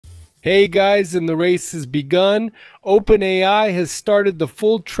Hey guys, and the race has begun. OpenAI has started the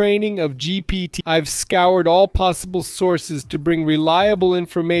full training of GPT. I've scoured all possible sources to bring reliable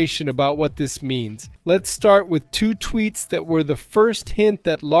information about what this means. Let's start with two tweets that were the first hint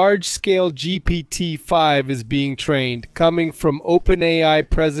that large-scale GPT-5 is being trained, coming from OpenAI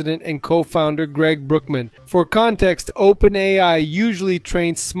president and co-founder Greg Brookman. For context, OpenAI usually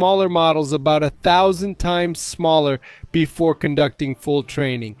trains smaller models about 1,000 times smaller before conducting full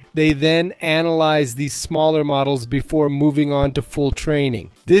training. They then analyze these smaller models before moving on to full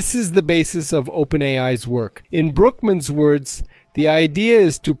training. This is the basis of OpenAI's work. In Brookman's words, the idea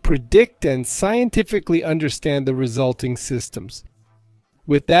is to predict and scientifically understand the resulting systems.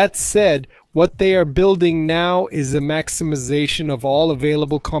 With that said, what they are building now is a maximization of all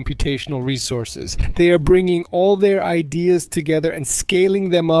available computational resources. They are bringing all their ideas together and scaling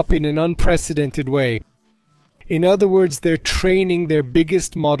them up in an unprecedented way. In other words, they're training their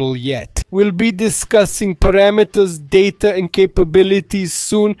biggest model yet. We'll be discussing parameters, data, and capabilities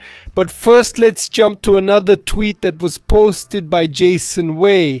soon, but first let's jump to another tweet that was posted by Jason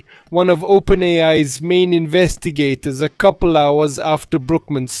Wei, one of OpenAI's main investigators, a couple hours after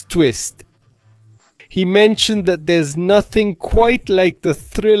Brookman's twist. He mentioned that there's nothing quite like the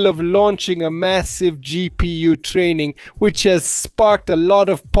thrill of launching a massive GPU training, which has sparked a lot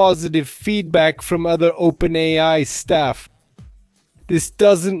of positive feedback from other OpenAI staff. This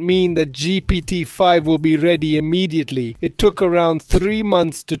doesn't mean that GPT-5 will be ready immediately. It took around 3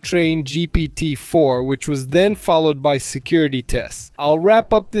 months to train GPT-4, which was then followed by security tests. I'll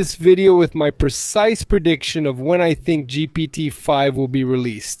wrap up this video with my precise prediction of when I think GPT-5 will be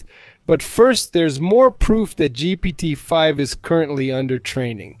released. But first, there's more proof that GPT-5 is currently under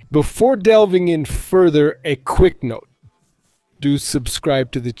training. Before delving in further, a quick note. Do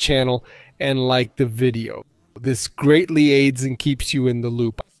subscribe to the channel and like the video. This greatly aids and keeps you in the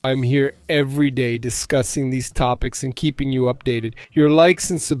loop. I'm here every day discussing these topics and keeping you updated. Your likes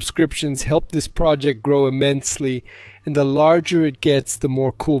and subscriptions help this project grow immensely, and the larger it gets, the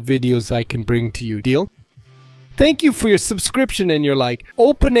more cool videos I can bring to you. Deal? Thank you for your subscription and your like.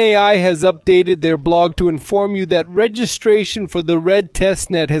 OpenAI has updated their blog to inform you that registration for the Red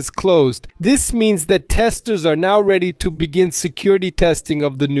testnet has closed. This means that testers are now ready to begin security testing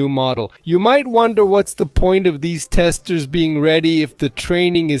of the new model. You might wonder what's the point of these testers being ready if the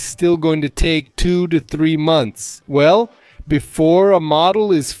training is still going to take 2 to 3 months. Well, before a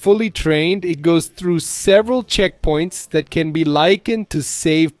model is fully trained, it goes through several checkpoints that can be likened to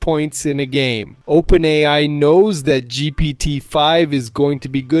save points in a game. OpenAI knows that GPT-5 is going to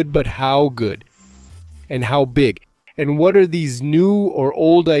be good, but how good? And how big? And what are these new or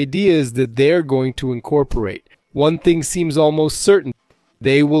old ideas that they're going to incorporate? One thing seems almost certain.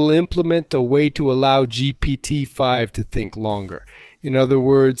 They will implement a way to allow GPT-5 to think longer. In other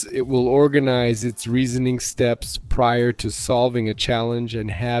words, it will organize its reasoning steps prior to solving a challenge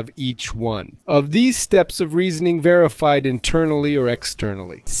and have each one of these steps of reasoning verified internally or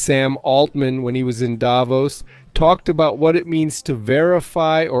externally. Sam Altman, when he was in Davos, talked about what it means to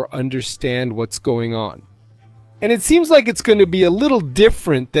verify or understand what's going on. And it seems like it's going to be a little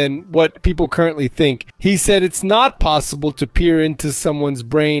different than what people currently think. He said it's not possible to peer into someone's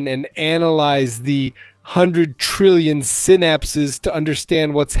brain and analyze the 100 trillion synapses to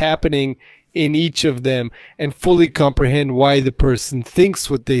understand what's happening in each of them and fully comprehend why the person thinks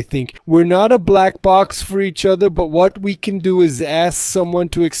what they think. We're not a black box for each other, but what we can do is ask someone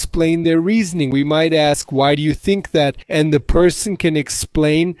to explain their reasoning. We might ask, why do you think that? And the person can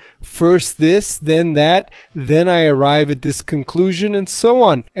explain first this, then that, then I arrive at this conclusion, and so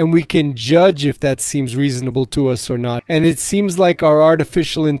on. And we can judge if that seems reasonable to us or not. And it seems like our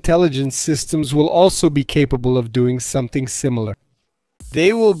artificial intelligence systems will also be capable of doing something similar.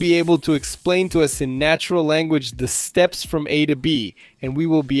 They will be able to explain to us in natural language the steps from A to B, and we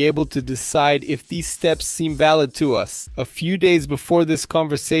will be able to decide if these steps seem valid to us. A few days before this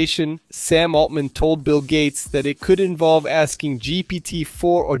conversation, Sam Altman told Bill Gates that it could involve asking GPT-4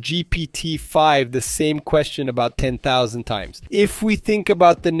 or GPT-5 the same question about 10,000 times. If we think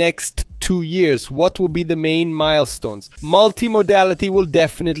about the next 2 years, what will be the main milestones? Multimodality will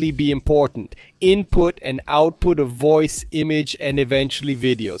definitely be important. Input and output of voice, image, and eventually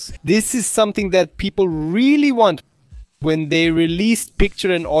videos. This is something that people really want. When they released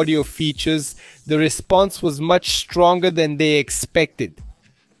picture and audio features, the response was much stronger than they expected.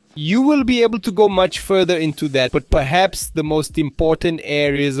 You will be able to go much further into that, but perhaps the most important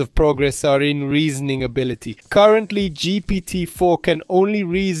areas of progress are in reasoning ability. Currently, GPT-4 can only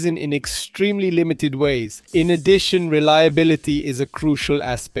reason in extremely limited ways. In addition, reliability is a crucial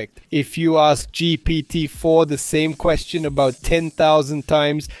aspect. If you ask GPT-4 the same question about 10,000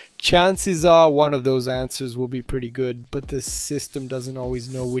 times, chances are one of those answers will be pretty good, but the system doesn't always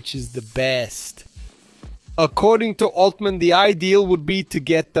know which is the best. According to Altman, the ideal would be to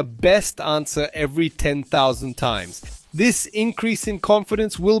get the best answer every 10,000 times. This increase in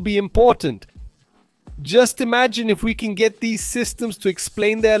confidence will be important. Just imagine if we can get these systems to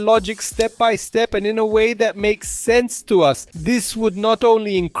explain their logic step by step and in a way that makes sense to us. This would not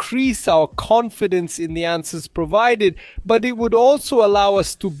only increase our confidence in the answers provided, but it would also allow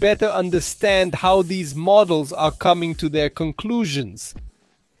us to better understand how these models are coming to their conclusions.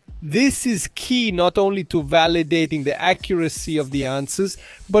 This is key not only to validating the accuracy of the answers,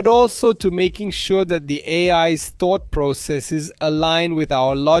 but also to making sure that the AI's thought processes align with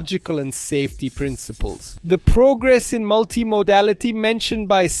our logical and safety principles. The progress in multimodality mentioned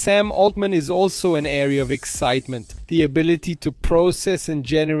by Sam Altman is also an area of excitement. The ability to process and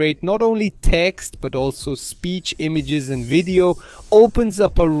generate not only text, but also speech, images, and video opens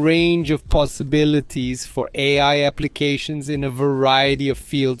up a range of possibilities for AI applications in a variety of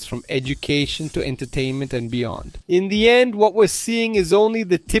fields, from education to entertainment and beyond. In the end, what we're seeing is only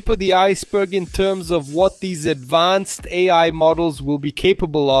the tip of the iceberg in terms of what these advanced AI models will be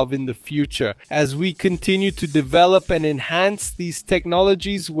capable of in the future. As we continue to develop and enhance these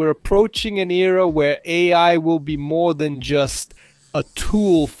technologies, we're approaching an era where AI will be more than just a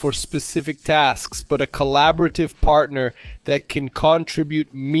tool for specific tasks, but a collaborative partner that can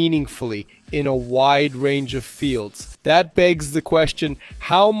contribute meaningfully in a wide range of fields. That begs the question,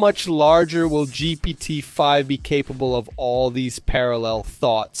 how much larger will GPT-5 be capable of all these parallel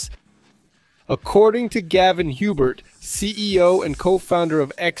thoughts? According to Gavin Hubert, CEO and co-founder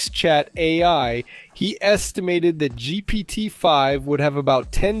of XChat AI, he estimated that GPT-5 would have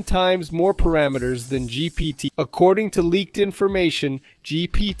about 10 times more parameters than GPT. According to leaked information,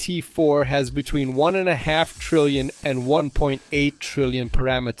 GPT-4 has between 1.5 trillion and 1.8 trillion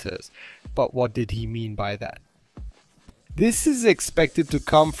parameters. But what did he mean by that? This is expected to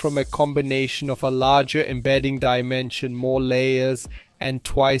come from a combination of a larger embedding dimension, more layers, and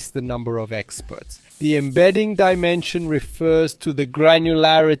twice the number of experts. The embedding dimension refers to the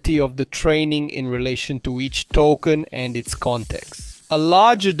granularity of the training in relation to each token and its context. A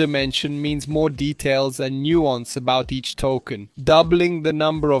larger dimension means more details and nuance about each token. Doubling the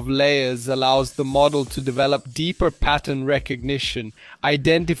number of layers allows the model to develop deeper pattern recognition,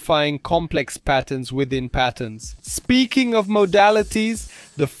 identifying complex patterns within patterns. Speaking of modalities,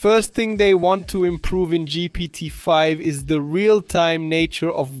 the first thing they want to improve in GPT-5 is the real-time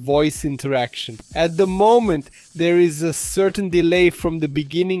nature of voice interaction. At the moment, there is a certain delay from the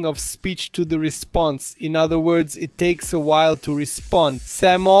beginning of speech to the response. In other words, it takes a while to respond.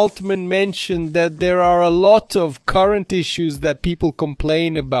 Sam Altman mentioned that there are a lot of current issues that people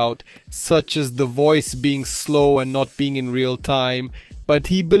complain about, such as the voice being slow and not being in real time. But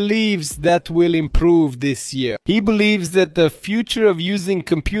he believes that will improve this year. He believes that the future of using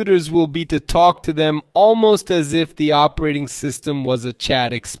computers will be to talk to them almost as if the operating system was a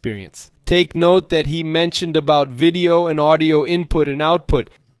chat experience. Take note that he mentioned about video and audio input and output.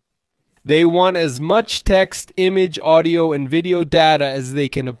 They want as much text, image, audio, and video data as they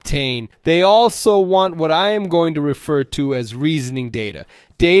can obtain. They also want what I am going to refer to as reasoning data.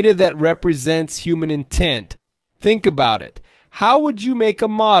 Data that represents human intent. Think about it. How would you make a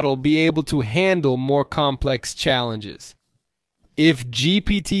model be able to handle more complex challenges? If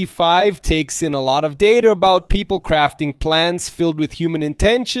GPT-5 takes in a lot of data about people crafting plans filled with human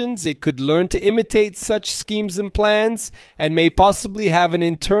intentions, it could learn to imitate such schemes and plans, and may possibly have an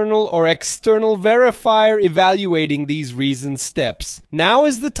internal or external verifier evaluating these reasoned steps. Now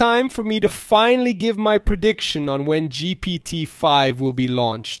is the time for me to finally give my prediction on when GPT-5 will be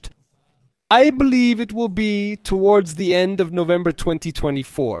launched. I believe it will be towards the end of November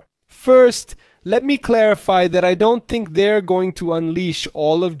 2024. First, let me clarify that I don't think they're going to unleash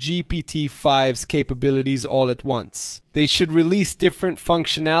all of GPT-5's capabilities all at once. They should release different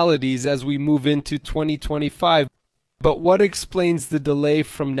functionalities as we move into 2025. But what explains the delay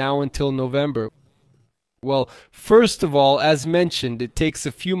from now until November? Well, first of all, as mentioned, it takes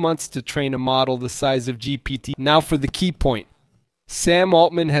a few months to train a model the size of GPT. Now for the key point. Sam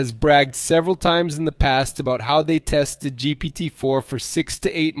Altman has bragged several times in the past about how they tested GPT-4 for 6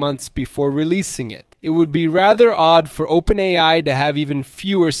 to 8 months before releasing it. It would be rather odd for OpenAI to have even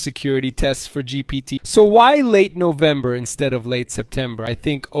fewer security tests for GPT. So why late November instead of late September? I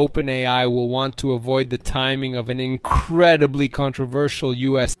think OpenAI will want to avoid the timing of an incredibly controversial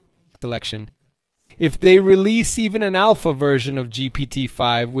US election. If they release even an alpha version of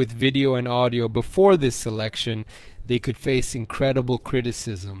GPT-5 with video and audio before this election, they could face incredible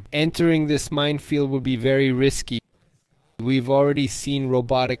criticism. Entering this minefield would be very risky. We've already seen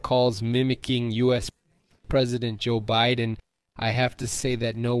robotic calls mimicking US President Joe Biden. I have to say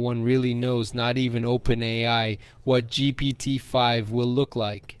that no one really knows, not even OpenAI, what GPT-5 will look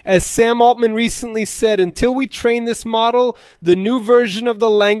like. As Sam Altman recently said, until we train this model, the new version of the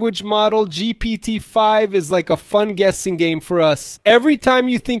language model, GPT-5, is like a fun guessing game for us. Every time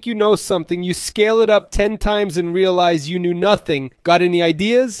you think you know something, you scale it up 10 times and realize you knew nothing. Got any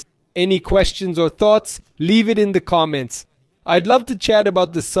ideas? Any questions or thoughts? Leave it in the comments. I'd love to chat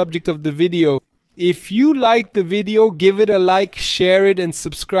about the subject of the video. If you liked the video, give it a like, share it, and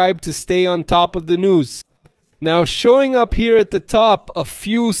subscribe to stay on top of the news. Now, showing up here at the top, a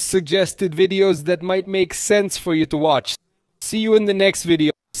few suggested videos that might make sense for you to watch. See you in the next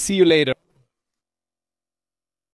video. See you later.